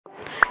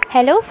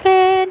Hello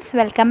friends,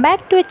 welcome back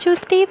to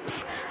achustips.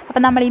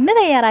 അപ്പോൾ നമ്മൾ ഇന്ന്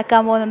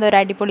തയ്യാറാക്കാൻ പോകുന്നത് ഒരു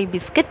അടിപൊളി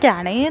ബിസ്ക്കറ്റ്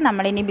ആണ്.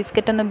 നമ്മൾ ഇനി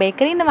ബിസ്ക്കറ്റ് ഒന്നും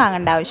ബേക്കറിയിൽ നിന്ന്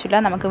വാങ്ങേണ്ട ആവശ്യമില്ല,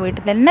 നമുക്ക്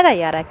വീട്ടിൽ തന്നെ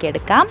തയ്യാറാക്കി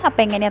എടുക്കാം.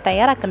 അപ്പോൾ എങ്ങനെയാണ്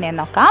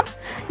തയ്യാറാക്കുന്നതെന്ന് നോക്കാം.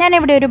 ഞാൻ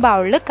ഇവിടെ ഒരു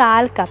ബൗളിൽ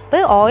 1/4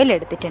 കപ്പ് ഓയിൽ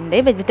എടുത്തിട്ടുണ്ട്.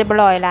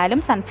 വെജിറ്റബിൾ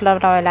ഓയിലായാലും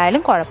സൺഫ്ലവർ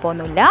ഓയിലായാലും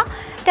കുഴപ്പമൊന്നുമില്ല.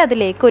 എന്നിട്ട്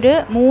അതിലേക്ക് ഒരു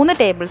 3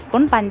 ടേബിൾ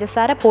സ്പൂൺ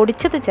പഞ്ചസാര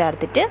പൊടിച്ചത്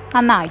ചേർത്തിട്ട്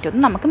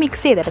നന്നായിട്ടൊന്ന് നമുക്ക്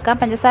മിക്സ് ചെയ്തെടുക്കാം.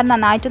 പഞ്ചസാര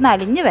നന്നായിട്ടൊന്ന്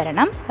അലിഞ്ഞ്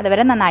വരണം,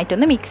 അതുവരെ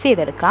നന്നായിട്ടൊന്ന് മിക്സ്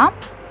ചെയ്തെടുക്കാം.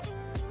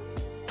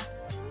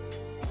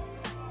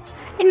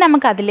 ഇനി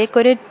നമുക്ക്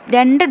അതിലേക്കൊരു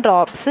 2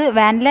 ഡ്രോപ്സ്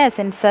വാനില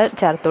എസൻസ്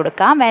ചേർത്ത്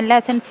കൊടുക്കാം. വാനില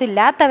എസൻസ്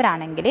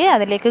ഇല്ലാത്തവരാണെങ്കിൽ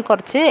അതിലേക്ക്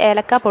കുറച്ച്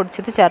ഏലക്ക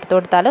പൊടിച്ചത് ചേർത്ത്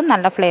കൊടുത്താലും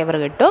നല്ല ഫ്ലേവർ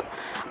കിട്ടും.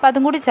 അപ്പോൾ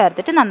അതും കൂടി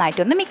ചേർത്തിട്ട്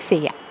നന്നായിട്ടൊന്ന് മിക്സ്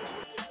ചെയ്യാം.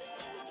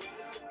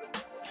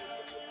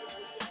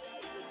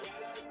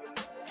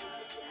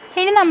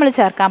 ഇനി നമ്മൾ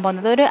ചേർക്കാൻ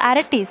പോകുന്നത് ഒരു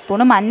 1/2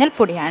 ടീസ്പൂൺ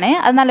മഞ്ഞൾപ്പൊടിയാണ്.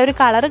 അത് നല്ലൊരു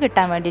കളർ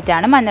കിട്ടാൻ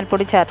വേണ്ടിയിട്ടാണ്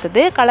മഞ്ഞൾപ്പൊടി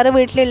ചേർത്തത്. കളർ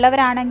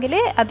വീട്ടിലുള്ളവരാണെങ്കിൽ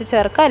അത്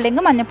ചേർക്കുക,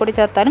 അല്ലെങ്കിൽ മഞ്ഞൾപ്പൊടി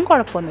ചേർത്താലും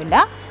കുഴപ്പമൊന്നുമില്ല.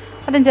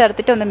 അതും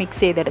ചേർത്തിട്ട് ഒന്ന്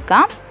മിക്സ്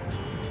ചെയ്തെടുക്കാം.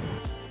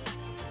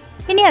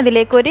 ഇനി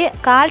അതിലേക്കൊരു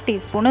 1/4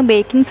 ടീസ്പൂൺ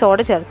ബേക്കിംഗ് സോഡ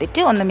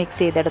ചേർത്തിട്ട് ഒന്ന് മിക്സ്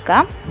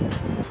ചെയ്തെടുക്കാം.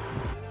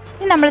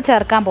 ഇനി നമ്മൾ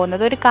ചേർക്കാൻ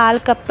പോകുന്നത് ഒരു 1/4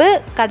 കപ്പ്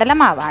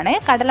കടലമാവാണ്.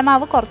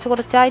 കടലമാവ്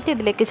കുറച്ചായിട്ട്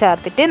ഇതിലേക്ക്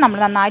ചേർത്തിട്ട് നമ്മൾ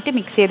നന്നായിട്ട്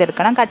മിക്സ്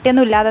ചെയ്തെടുക്കണം.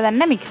 കട്ടിയൊന്നും ഇല്ലാതെ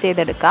തന്നെ മിക്സ്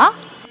ചെയ്തെടുക്കുക.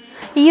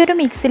 ഈ ഒരു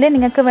മിക്സിൽ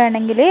നിങ്ങൾക്ക്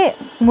വേണമെങ്കിൽ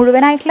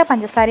മുഴുവനായിട്ടുള്ള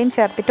പഞ്ചസാരയും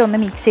ചേർത്തിട്ട് ഒന്ന്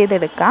മിക്സ്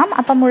ചെയ്തെടുക്കാം.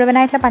 അപ്പം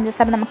മുഴുവനായിട്ടുള്ള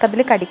പഞ്ചസാര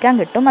നമുക്കതിൽ കടിക്കാൻ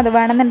കിട്ടും. അത്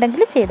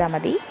വേണമെന്നുണ്ടെങ്കിൽ ചെയ്താൽ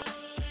മതി.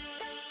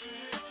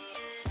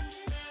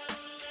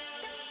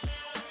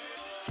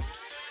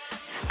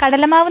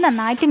 കടലമാവ്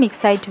നന്നായിട്ട്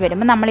മിക്സ് ആയിട്ട്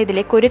വരുമ്പോൾ നമ്മൾ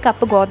ഇതിലേക്ക് 1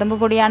 കപ്പ് ഗോതമ്പ്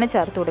പൊടിയാണ്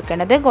ചേർത്ത്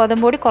കൊടുക്കേണ്ടത്.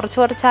 ഗോതമ്പ് പൊടി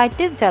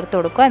കുറച്ചായിട്ട് ചേർത്ത്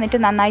കൊടുക്കുക. എന്നിട്ട്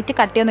നന്നായിട്ട്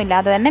കട്ടിയൊന്നും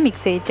ഇല്ലാതെ തന്നെ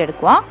മിക്സ്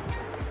ചെയ്തെടുക്കുക.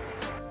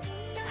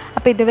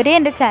 അപ്പോൾ ഇതുവരെ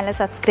എൻ്റെ ചാനൽ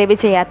സബ്സ്ക്രൈബ്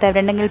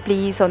ചെയ്യാത്തവരുണ്ടെങ്കിൽ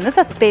പ്ലീസ് ഒന്ന്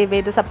സബ്സ്ക്രൈബ്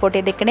ചെയ്ത് സപ്പോർട്ട്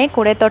ചെയ്തേക്കണേ.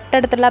 കൂടെ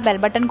തൊട്ടടുത്തുള്ള ബെൽ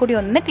ബട്ടൺ കൂടി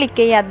ഒന്ന് ക്ലിക്ക്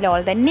ചെയ്യുക. അതിൽ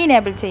ഓൾ തന്നെ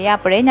എനേബിൾ ചെയ്യുക.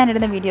 അപ്പോഴേ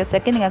ഞാനിടുന്ന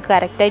വീഡിയോസൊക്കെ നിങ്ങൾക്ക്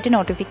കറക്റ്റായിട്ട്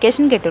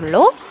നോട്ടിഫിക്കേഷൻ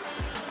കിട്ടുള്ളൂ.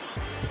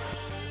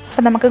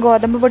 അപ്പോൾ നമുക്ക്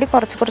ഗോതമ്പ് പൊടി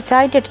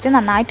കുറച്ചായിട്ട് ഇട്ടിട്ട്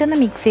നന്നായിട്ടൊന്ന്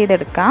മിക്സ്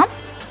ചെയ്തെടുക്കാം.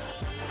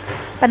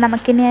 അപ്പം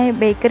നമുക്കിനി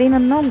ബേക്കറിയിൽ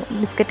നിന്നും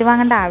ബിസ്ക്കറ്റ്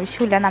വാങ്ങേണ്ട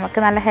ആവശ്യമില്ല. നമുക്ക്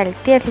നല്ല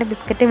ഹെൽത്തി ആയിട്ടുള്ള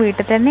ബിസ്ക്കറ്റ്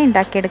വീട്ടിൽ തന്നെ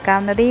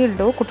ഉണ്ടാക്കിയെടുക്കാവുന്നതേ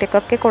ഉള്ളൂ.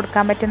 കുട്ടികൾക്കൊക്കെ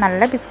കൊടുക്കാൻ പറ്റിയ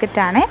നല്ല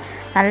ബിസ്ക്കറ്റാണ്.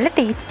 നല്ല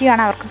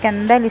ടേസ്റ്റിയാണ്. അവർക്കൊക്കെ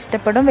എന്തായാലും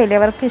ഇഷ്ടപ്പെടും,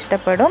 വലിയവർക്കും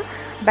ഇഷ്ടപ്പെടും.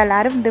 അപ്പോൾ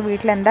എല്ലാവരും ഇത്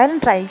വീട്ടിൽ എന്തായാലും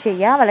ട്രൈ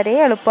ചെയ്യുക. വളരെ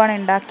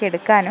എളുപ്പമാണ്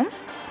ഉണ്ടാക്കിയെടുക്കാനും.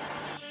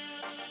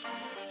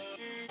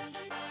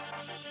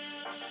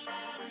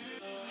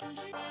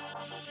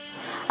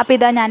 അപ്പോൾ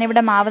ഇതാ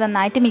ഞാനിവിടെ മാവ്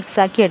നന്നായിട്ട്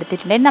മിക്സാക്കി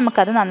എടുത്തിട്ടുണ്ടെങ്കിൽ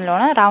നമുക്കത്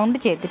നല്ലോണം റൗണ്ട്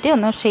ചെയ്തിട്ട്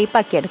ഒന്ന്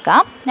ഷേപ്പാക്കി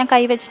എടുക്കാം. ഞാൻ കൈ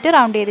വെച്ചിട്ട്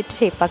റൗണ്ട് ചെയ്തിട്ട്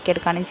ഷേപ്പാക്കി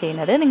എടുക്കുകയാണ്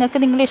ചെയ്യുന്നത്. നിങ്ങൾക്ക്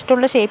നിങ്ങളുടെ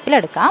ഇഷ്ടമുള്ള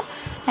ഷേപ്പിലെടുക്കാം.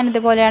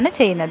 ഞാനിതുപോലെയാണ്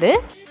ചെയ്യുന്നത്.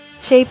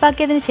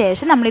 ഷേപ്പാക്കിയതിന്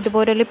ശേഷം നമ്മൾ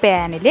ഇതുപോലൊരു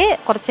പാനിൽ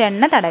കുറച്ച്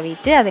എണ്ണ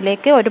തടവിയിട്ട്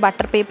അതിലേക്ക് ഒരു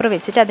ബട്ടർ പേപ്പർ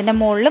വെച്ചിട്ട് അതിൻ്റെ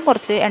മുകളിൽ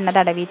കുറച്ച് എണ്ണ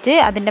തടവിയിട്ട്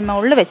അതിൻ്റെ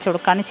മുകളിൽ വെച്ച്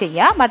കൊടുക്കുകയാണ്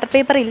ചെയ്യുക. ബട്ടർ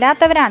പേപ്പർ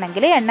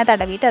ഇല്ലാത്തവരാണെങ്കിൽ എണ്ണ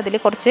തടവിയിട്ട് അതിൽ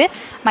കുറച്ച്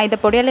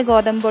മൈദപ്പൊടിയോ അല്ലെങ്കിൽ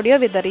ഗോതമ്പ് പൊടിയോ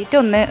വിതറിയിട്ട്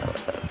ഒന്ന്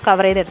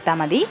കവർ ചെയ്തെടുത്താൽ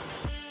മതി.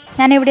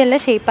 ഞാനിവിടെ എല്ലാം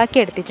ഷേപ്പാക്കി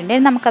എടുത്തിട്ടുണ്ട്.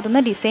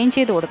 നമുക്കതൊന്ന് ഡിസൈൻ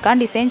ചെയ്ത്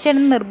കൊടുക്കാം. ഡിസൈൻ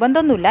ചെയ്യണമെന്ന്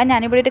നിർബന്ധമൊന്നുമില്ല.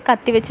 ഞാനിവിടെ ഒരു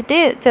കത്തി വെച്ചിട്ട്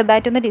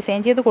ചെറുതായിട്ടൊന്ന്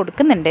ഡിസൈൻ ചെയ്ത്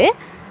കൊടുക്കുന്നുണ്ട്.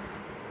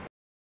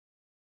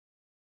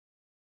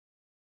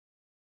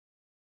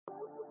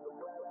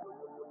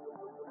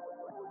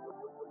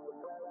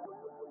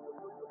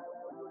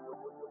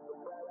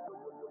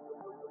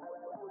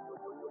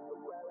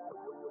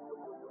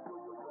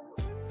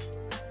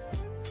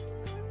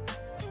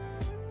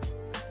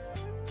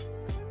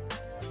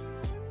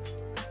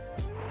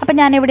 അപ്പോൾ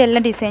ഞാനിവിടെ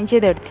എല്ലാം ഡിസൈൻ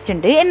ചെയ്ത്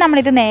എടുത്തിട്ടുണ്ട്. ഇനി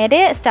നമ്മളിത് നേരെ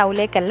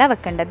സ്റ്റൗവിലേക്കല്ല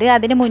വെക്കേണ്ടത്.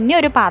 അതിന് മുന്നേ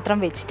ഒരു പാത്രം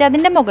വെച്ചിട്ട്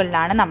അതിൻ്റെ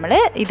മുകളിലാണ് നമ്മൾ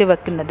ഇത്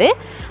വെക്കുന്നത്.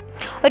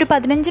 ഒരു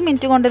 15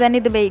 മിനിറ്റ് കൊണ്ട് തന്നെ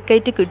ഇത്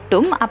ബേക്കായിട്ട്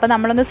കിട്ടും. അപ്പോൾ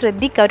നമ്മളൊന്ന്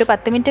ശ്രദ്ധിക്കുക. ഒരു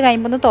 10 മിനിറ്റ്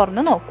കഴിയുമ്പോൾ ഒന്ന്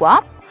തുറന്ന് നോക്കുക.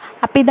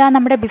 അപ്പോൾ ഇതാ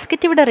നമ്മുടെ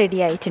ബിസ്ക്കറ്റ് ഇവിടെ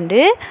റെഡി ആയിട്ടുണ്ട്.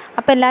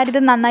 അപ്പോൾ എല്ലാവരും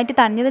ഇത് നന്നായിട്ട്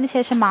തണിഞ്ഞതിന്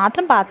ശേഷം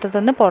മാത്രം പാത്രത്തിൽ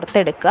നിന്ന്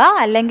പുറത്തെടുക്കുക,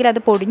 അല്ലെങ്കിൽ അത്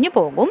പൊടിഞ്ഞു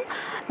പോകും.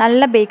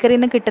 നല്ല ബേക്കറിയിൽ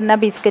നിന്ന് കിട്ടുന്ന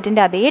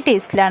ബിസ്ക്കറ്റിൻ്റെ അതേ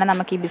ടേസ്റ്റിലാണ്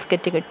നമുക്ക് ഈ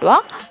ബിസ്ക്കറ്റ്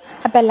കിട്ടുക.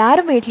 അപ്പോൾ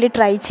എല്ലാവരും വീട്ടിൽ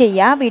ട്രൈ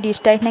ചെയ്യുക. വീഡിയോ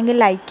ഇഷ്ടമായിട്ടുണ്ടെങ്കിൽ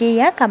ലൈക്ക്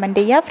ചെയ്യുക,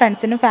 കമൻറ്റ് ചെയ്യുക,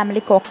 ഫ്രണ്ട്സിനും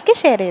ഫാമിലിക്കും ഒക്കെ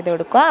ഷെയർ ചെയ്ത്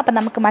കൊടുക്കുക. അപ്പോൾ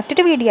നമുക്ക്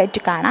മറ്റൊരു വീഡിയോ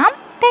ആയിട്ട് കാണാം.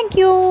 താങ്ക്